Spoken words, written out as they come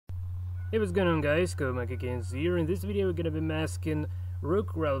Hey, what's going on, guys? Against here. In this video we're gonna be masking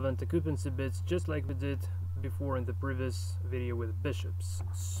rook relevant occupancy bits just like we did before in the previous video with bishops.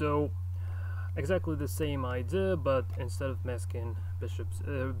 So exactly the same idea, but instead of masking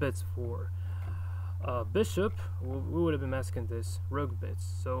bits for bishop, we would have been masking this rook bits.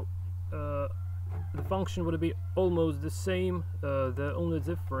 So the function would be almost the same. The only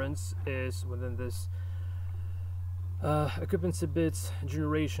difference is within this occupancy bits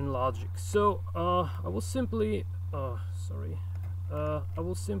generation logic. So I will simply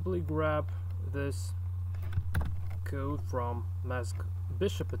grab this code from mask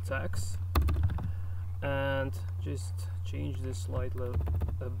bishop attacks and just change this slightly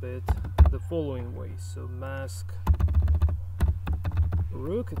a bit the following way. So mask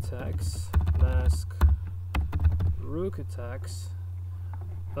rook attacks, mask rook attacks.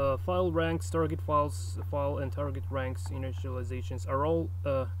 File ranks, target files, file and target ranks initializations are all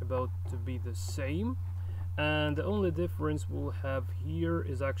about to be the same, and the only difference we'll have here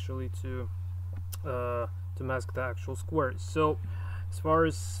is actually to mask the actual squares. So as far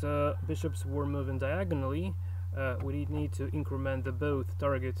as bishops were moving diagonally, we need to increment the both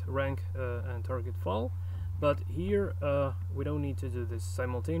target rank and target file, but here we don't need to do this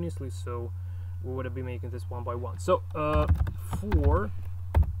simultaneously, so we would be making this one by one. So for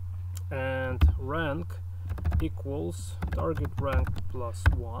and rank equals target rank plus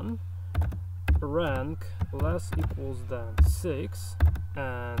 1, rank less equals than 6,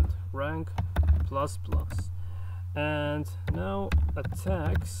 and rank plus plus. And now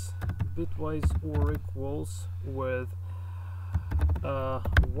attacks bitwise or equals with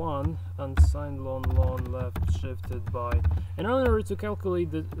 1 unsigned lon left shifted by. And in order to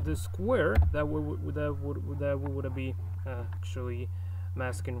calculate the square that we would be actually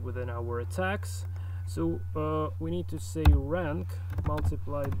masking within our attacks, so we need to say rank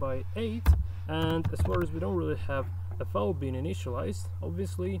multiplied by 8, and as far as we don't really have a file being initialized,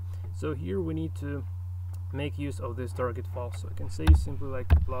 obviously, so here we need to make use of this target file. So I can say simply like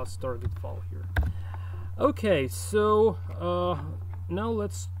plus target file here. Okay, so now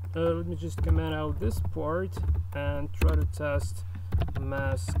let me just comment out this part and try to test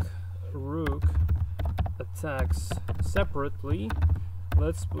mask rook attacks separately.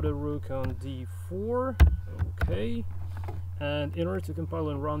 Let's put a rook on d4. Okay, and in order to compile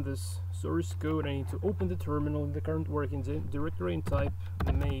and run this source code, I need to open the terminal in the current working directory and type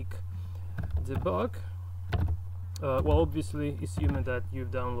make debug. Well, obviously assuming that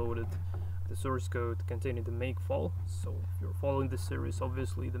you've downloaded the source code containing the make file. So if you're following this series,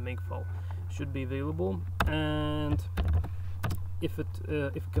 obviously the make file should be available, and if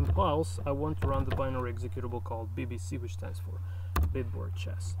it compiles, I want to run the binary executable called BBC, which stands for Bitboard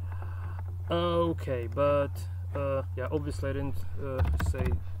Chess. Okay, but yeah, obviously I didn't say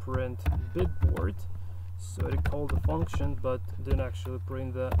print bitboard, so I called the function but didn't actually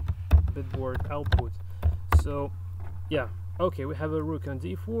print the bitboard output. So yeah, okay, we have a rook on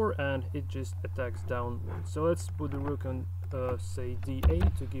d4 and it just attacks downward. So let's put the rook on say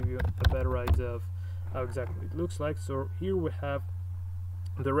d8 to give you a better idea of how exactly it looks like. So here we have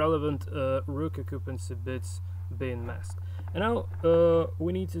the relevant rook occupancy bits being masked. And now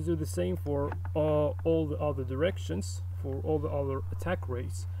we need to do the same for all the other directions, for all the other attack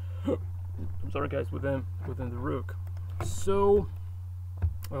rates. I'm sorry guys, within the rook. So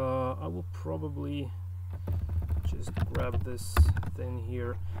I will probably just grab this thing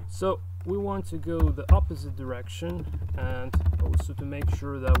here. So we want to go the opposite direction, and also to make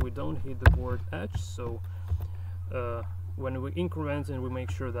sure that we don't hit the board edge. So when we increment and we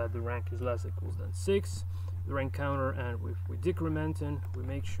make sure that the rank is less equals than 6, the rank counter, and if we decrementing, we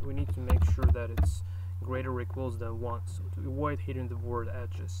need to make sure that it's greater or equals than 1, so to avoid hitting the board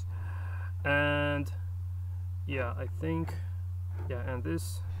edges. And yeah, I think, yeah, and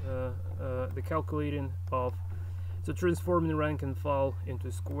this the calculating of, so transforming rank and file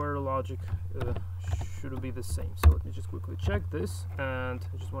into square logic should be the same. So let me just quickly check this, and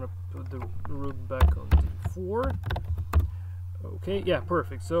I just want to put the rook back on d4. Okay, yeah,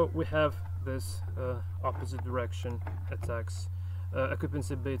 perfect. So we have this opposite direction attacks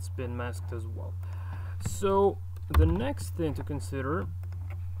occupancy bits been masked as well. So the next thing to consider,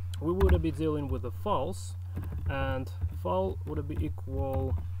 we would be dealing with the files, and file would be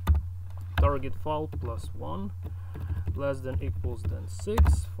equal target file plus 1 less than equals than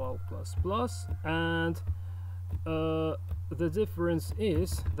 6 file plus plus, and the difference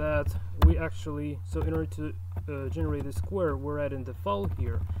is that we actually, so in order to generate the square, we're adding the file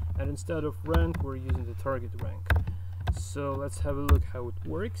here, and instead of rank we're using the target rank. So let's have a look how it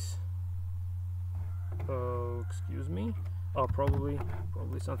works. Excuse me. Oh, probably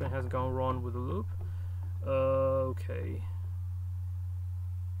something has gone wrong with the loop. Okay.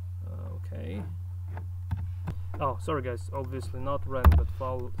 Okay. Oh, sorry guys, obviously not random, but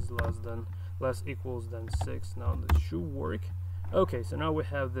file is less equals than 6. Now this should work. Okay, so now we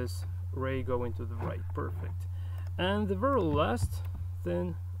have this ray going to the right. Perfect. And the very last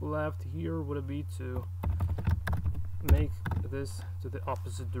thing left here would be to make this to the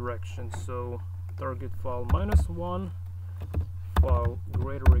opposite direction. So target file -1, file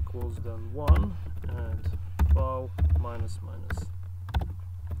greater or equals than 1, and file minus.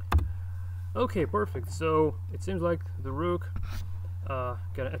 Okay, perfect. So it seems like the rook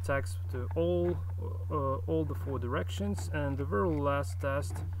can attack to all the 4 directions, and the very last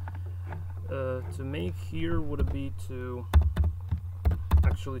task to make here would be to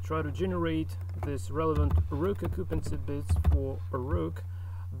actually try to generate this relevant rook occupancy bits for a rook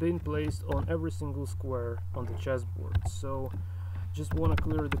being placed on every single square on the chessboard. So just want to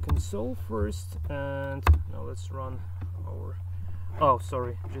clear the console first, and now let's run our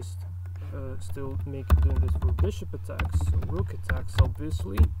still doing this for bishop attacks, so rook attacks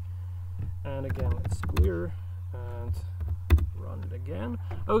obviously, and again let's clear and run it again.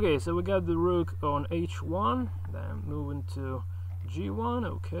 Okay, so we got the rook on h1, then moving to g1,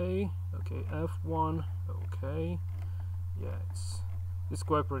 okay, f1, okay, yeah, it's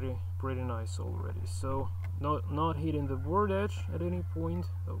quite pretty nice already. So not hitting the board edge at any point,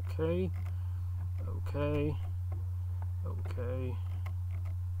 okay.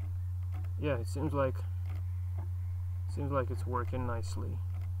 Yeah, it seems like it's working nicely.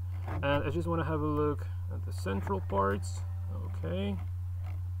 And I just want to have a look at the central parts. Okay,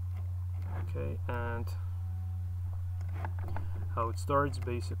 and how it starts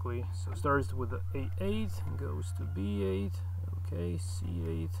basically. So it starts with the a8, goes to b8, okay,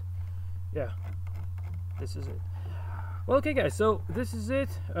 c8. Yeah, this is it. Well, okay guys, so this is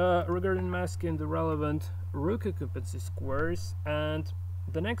it regarding masking the relevant rook occupancy squares, and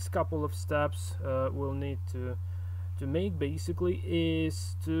the next couple of steps we'll need to make basically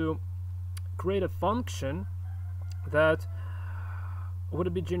is to create a function that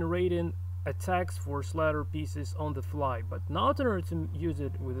would be generating attacks for slider pieces on the fly, but not in order to use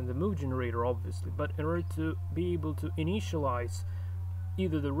it within the move generator obviously, but in order to be able to initialize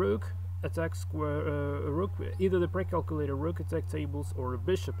either the rook attack square either the pre-calculated rook attack tables or the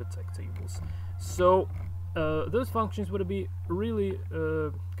bishop attack tables. So those functions would be really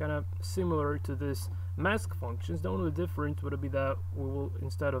kind of similar to this mask functions. The only difference would be that we will,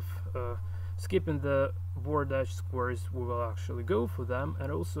 instead of skipping the board dash squares, we will actually go for them,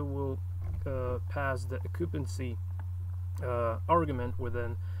 and also will pass the occupancy argument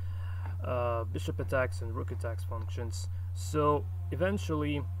within bishop attacks and rook attacks functions. So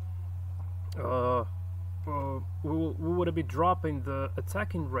eventually we would be dropping the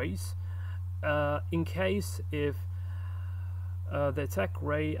attacking rays in case if the attack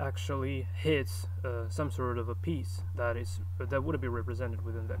ray actually hits some sort of a piece that would be represented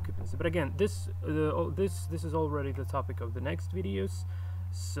within the occupancy. But again, this is already the topic of the next videos,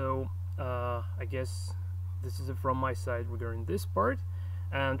 so I guess this is it from my side regarding this part,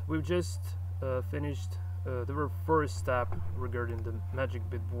 and we've just finished the very first step regarding the Magic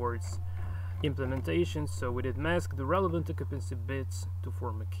Bitboards implementation. So we did mask the relevant occupancy bits to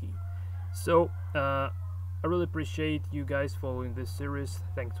form a key. So I really appreciate you guys following this series.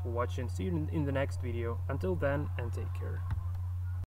 Thanks for watching. See you in the next video. Until then, and take care.